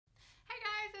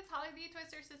Holly the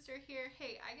Twister Sister here.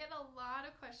 Hey, I get a lot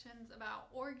of questions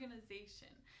about organization.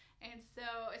 And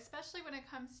so, especially when it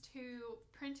comes to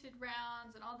printed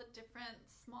rounds and all the different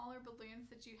smaller balloons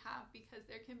that you have, because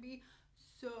there can be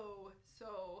so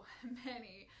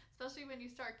many, especially when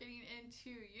you start getting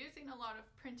into using a lot of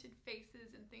printed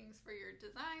faces and things for your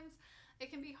designs.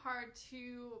 It can be hard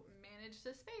to manage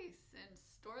the space and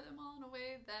store them all in a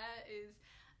way that is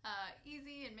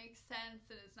easy and makes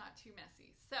sense and is not too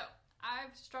messy. So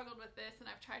I've struggled with this, and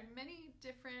I've tried many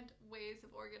different ways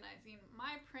of organizing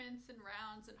my prints and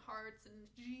rounds and hearts and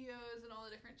geos and all the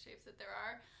different shapes that there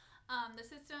are. The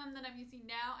system that I'm using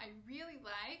now I really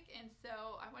like, and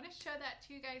so I want to show that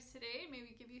to you guys today,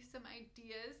 maybe give you some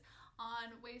ideas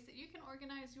on ways that you can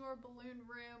organize your balloon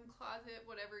room, closet,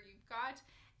 whatever you've got,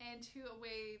 into a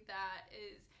way that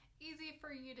is easy for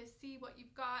you to see what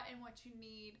you've got and what you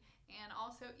need, and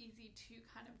also easy to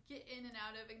kind of get in and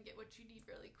out of and get what you need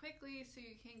really quickly so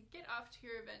you can get off to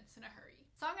your events in a hurry.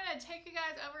 So I'm going to take you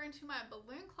guys over into my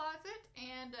balloon closet,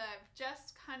 and I've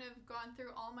just kind of gone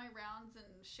through all my rounds and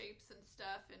shapes and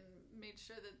stuff and made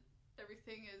sure that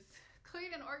everything is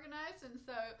clean and organized, and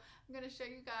so I'm going to show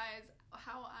you guys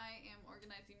how I am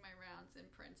organizing my rounds and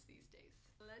prints these days.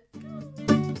 Let's go!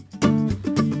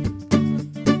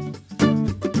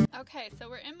 Okay, so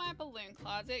we're in my balloon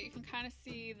closet. You can kind of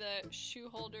see the shoe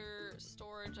holder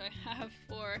storage I have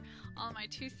for all my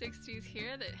 260s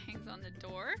here that hangs on the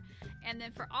door. And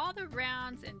then for all the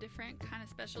rounds and different kind of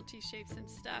specialty shapes and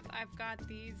stuff, I've got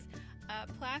these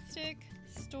plastic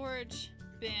storage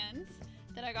bins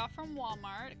that I got from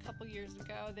Walmart a couple years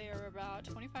ago. They are about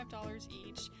 $25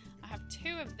 each. I have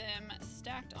two of them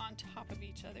stacked on top of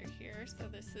each other here. So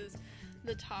this is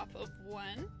the top of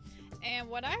one. And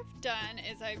what I've done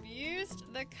is I've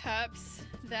used the cups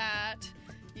that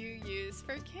you use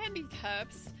for candy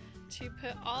cups to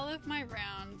put all of my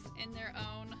rounds in their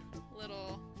own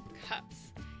little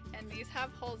cups. And these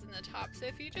have holes in the top. So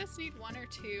if you just need one or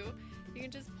two, you can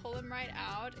just pull them right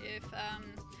out. If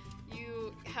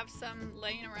you have some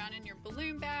laying around in your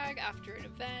balloon bag after an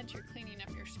event, you're cleaning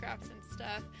up your scraps and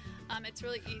stuff, it's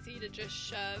really easy to just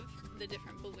shove the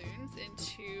different balloons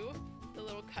into the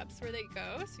little cups where they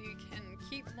go, so you can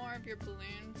keep more of your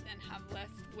balloons and have less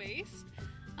waste.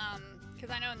 Because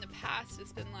I know in the past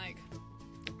it's been like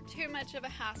too much of a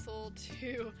hassle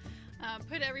to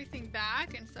put everything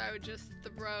back, and so I would just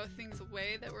throw things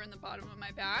away that were in the bottom of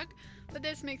my bag. But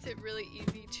this makes it really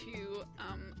easy to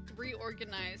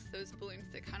reorganize those balloons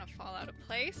that kind of fall out of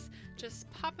place. Just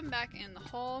pop them back in the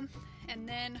hole, and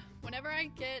then whenever I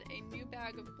get a new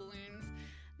bag of balloons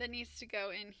that needs to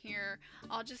go in here,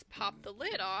 I'll just pop the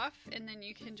lid off, and then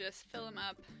you can just fill them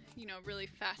up, you know, really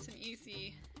fast and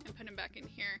easy and put them back in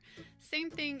here.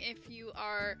 Same thing if you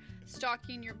are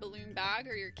stocking your balloon bag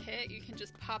or your kit, you can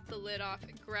just pop the lid off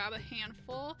and grab a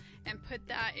handful and put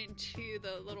that into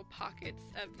the little pockets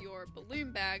of your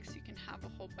balloon bag, so you can have a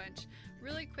whole bunch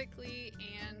really quickly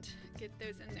and get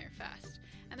those in there fast.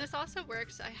 And this also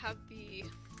works. I have the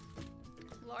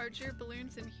larger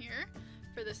balloons in here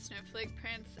for the snowflake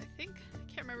prints. I can't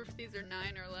remember if these are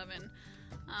 9 or 11,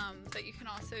 but you can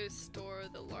also store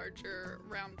the larger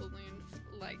round balloons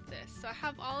like this. So I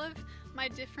have all of my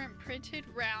different printed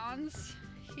rounds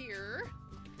here,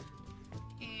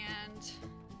 and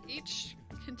each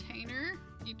container,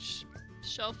 each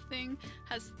shelf thing,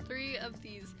 has 3 of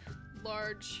these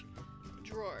large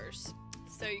drawers.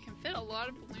 So you can fit a lot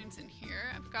of balloons in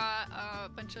here. I've got a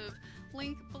bunch of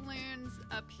link balloons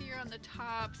up here on the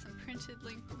top, some printed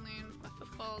link balloons, my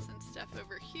footballs and stuff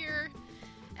over here.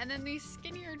 And then these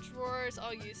skinnier drawers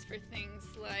I'll use for things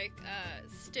like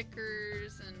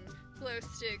stickers and glow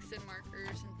sticks and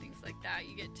markers and things like that.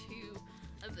 You get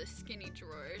 2 of the skinny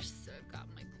drawers. So I've got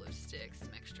my glow sticks,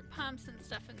 some extra pumps and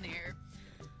stuff in there.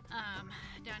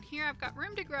 Down here I've got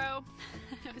room to grow.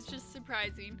 It was just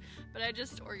surprising, but I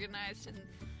just organized and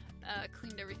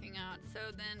cleaned everything out. So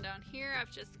then down here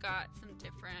I've just got some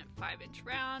different 5-inch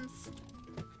rounds,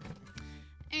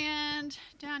 and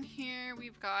down here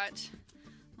we've got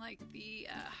like the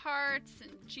hearts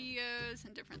and geos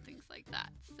and different things like that.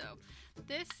 So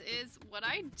this is what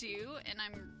I do, and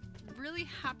I'm really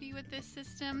happy with this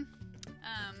system.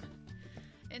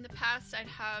 In the past I'd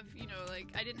have, you know, like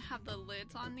I didn't have the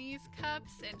lids on these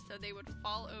cups, and so they would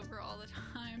fall over all the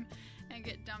time and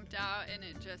get dumped out, and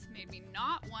it just made me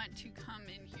not want to come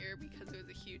in here because it was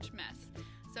a huge mess.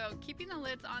 So keeping the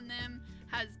lids on them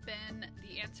has been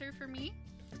the answer for me,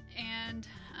 and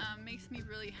makes me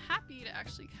really happy to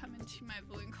actually come into my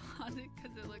balloon closet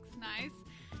because it looks nice.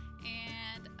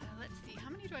 And let's see, how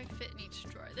many do I fit in each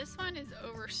drawer? This one is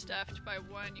overstuffed by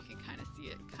one. You can kind of see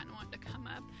it kind of wanting to come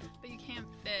up, but you can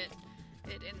fit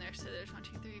fit in there. So there's 1, 2,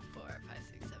 3, 4, 5,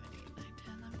 6, 7, 8, 9,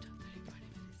 10, 11, 12, 13,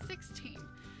 14, 15, 16.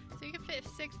 So you can fit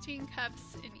 16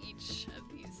 cups in each of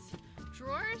these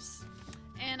drawers.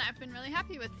 And I've been really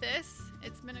happy with this.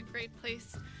 It's been a great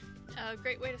place, a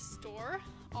great way to store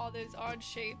all those odd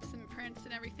shapes and prints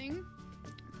and everything.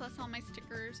 Plus all my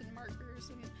stickers and markers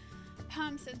and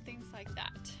pumps and things like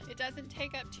that. It doesn't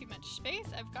take up too much space.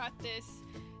 I've got this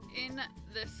in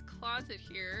this closet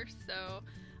here, so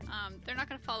they're not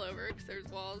going to fall over because there's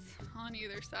walls on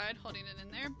either side holding it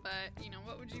in there, but you know,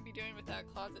 what would you be doing with that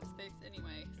closet space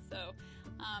anyway? So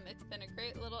it's been a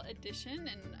great little addition,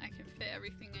 and I can fit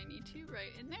everything I need to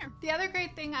right in there. The other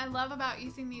great thing I love about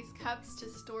using these cups to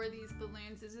store these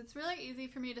balloons is it's really easy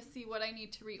for me to see what I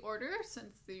need to reorder,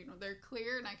 since you know they're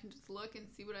clear and I can just look and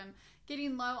see what I'm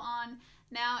getting low on.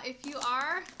 Now if you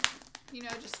are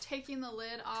just taking the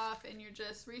lid off and you're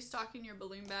just restocking your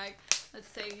balloon bag, let's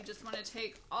say you just want to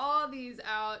take all these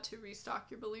out to restock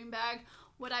your balloon bag,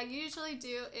 what I usually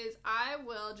do is I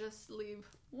will just leave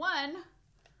one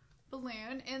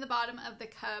balloon in the bottom of the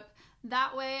cup.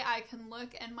 That way I can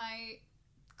look in my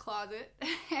closet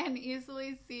and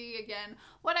easily see again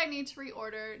what I need to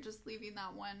reorder, just leaving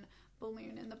that one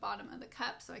balloon in the bottom of the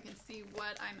cup so I can see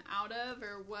what I'm out of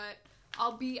or what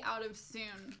I'll be out of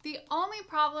soon. The only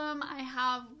problem I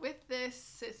have with this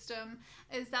system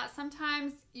is that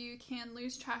sometimes you can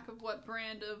lose track of what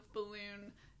brand of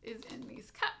balloon is in these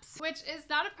cups, which is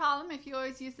not a problem if you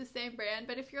always use the same brand,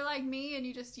 but if you're like me and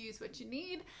you just use what you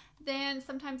need, then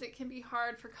sometimes it can be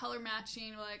hard for color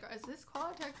matching, like is this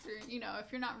Qualitex, or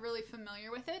if you're not really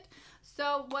familiar with it.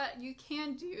 So what you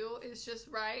can do is just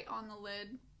write on the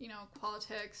lid,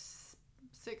 Qualitex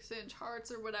 6-inch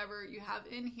hearts or whatever you have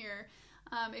in here,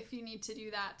 if you need to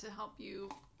do that to help you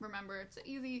remember. It's an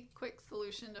easy, quick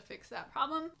solution to fix that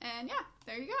problem. And yeah,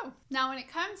 there you go. Now when it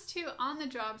comes to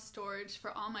on-the-job storage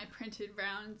for all my printed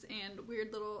rounds and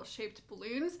weird little shaped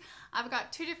balloons, I've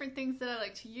got two different things that I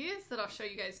like to use that I'll show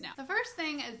you guys now. The first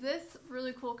thing is this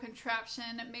really cool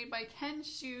contraption made by Ken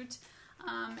Shoot.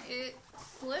 It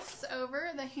slips over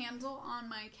the handle on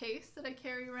my case that I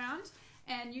carry around,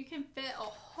 and you can fit a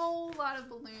whole lot of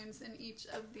balloons in each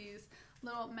of these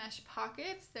little mesh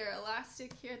pockets. They're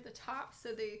elastic here at the top,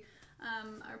 so they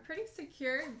are pretty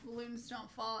secure. Balloons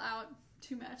don't fall out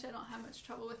too much. I don't have much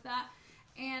trouble with that.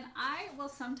 And I will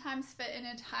sometimes fit an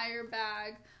entire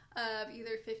bag of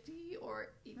either 50 or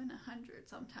even 100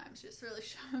 sometimes, just really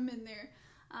shove them in there.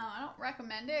 I don't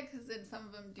recommend it because then some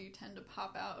of them do tend to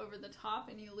pop out over the top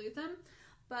and you lose them.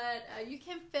 But you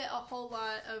can fit a whole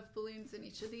lot of balloons in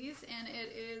each of these, and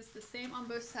it is the same on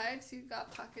both sides. So you've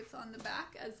got pockets on the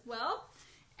back as well.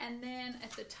 And then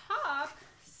at the top,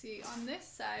 see on this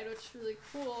side, which is really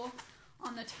cool,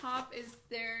 on the top is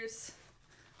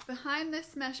behind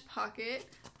this mesh pocket,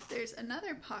 there's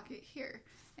another pocket here.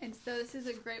 And so this is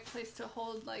a great place to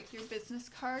hold like your business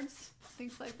cards,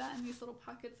 things like that, in these little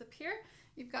pockets up here.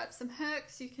 You've got some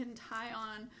hooks, you can tie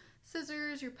on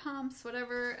scissors, your pumps,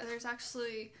 whatever. There's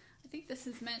actually, I think this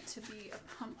is meant to be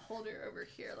a pump holder over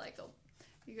here,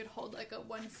 you could hold like a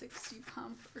 160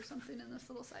 pump or something in this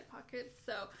little side pocket.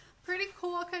 So pretty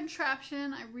cool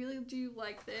contraption. I really do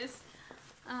like this.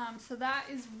 So that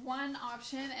is one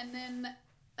option. And then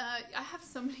I have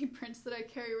so many prints that I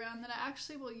carry around that I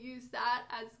actually will use that,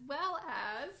 as well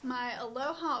as my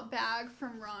Aloha bag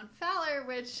from Ron Fowler,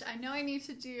 which I know I need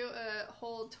to do a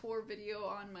whole tour video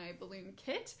on my balloon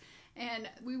kit, and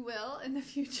we will in the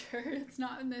future. It's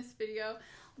not in this video,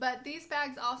 but these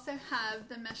bags also have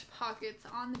the mesh pockets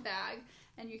on the bag,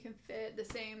 and you can fit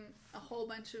a whole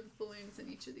bunch of balloons in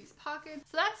each of these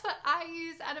pockets. So that's what I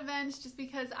use at events, just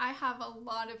because I have a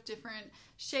lot of different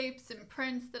shapes and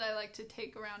prints that I like to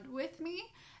take around with me.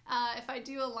 If I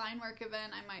do a line work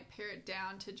event, I might pare it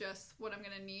down to just what I'm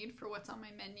gonna need for what's on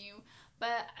my menu,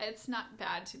 but it's not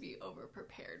bad to be over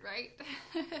prepared, right?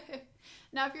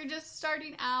 Now, if you're just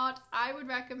starting out, I would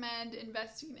recommend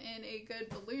investing in a good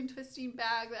balloon twisting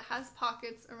bag that has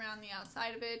pockets around the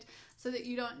outside of it so that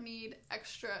you don't need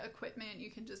extra equipment.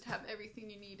 You can just have everything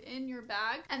you need in your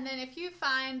bag. And then if you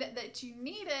find that you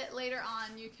need it later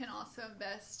on, you can also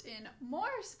invest in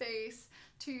more space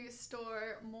to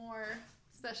store more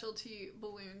specialty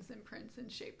balloons and prints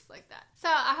and shapes like that. So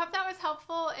I hope that was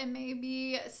helpful and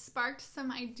maybe sparked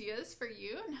some ideas for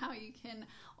you and how you can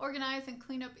organize and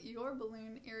clean up your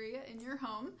balloon area in your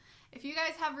home. If you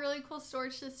guys have really cool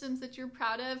storage systems that you're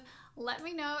proud of, let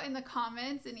me know in the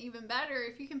comments, and even better,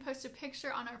 if you can post a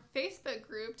picture on our Facebook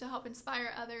group to help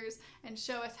inspire others and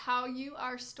show us how you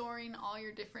are storing all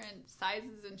your different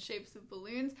sizes and shapes of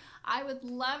balloons. I would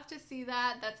love to see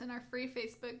that. That's in our free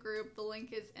Facebook group. The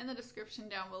link is in the description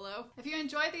down below. If you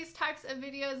enjoy these types of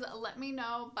videos, let me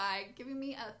know by giving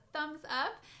me a thumbs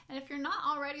up. And if you're not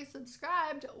already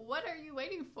subscribed, what are you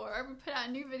waiting for? We put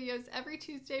out new videos every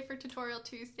Tuesday for Tutorial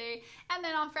Tuesday, and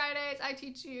then on Fridays I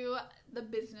teach you the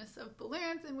business of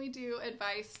balloons, and we do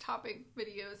advice topic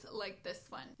videos like this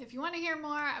one. If you want to hear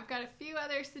more, I've got a few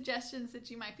other suggestions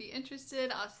that you might be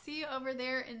interested. I'll see you over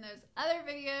there in those other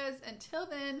videos. Until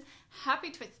then,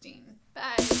 happy twisting.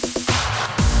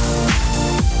 Bye.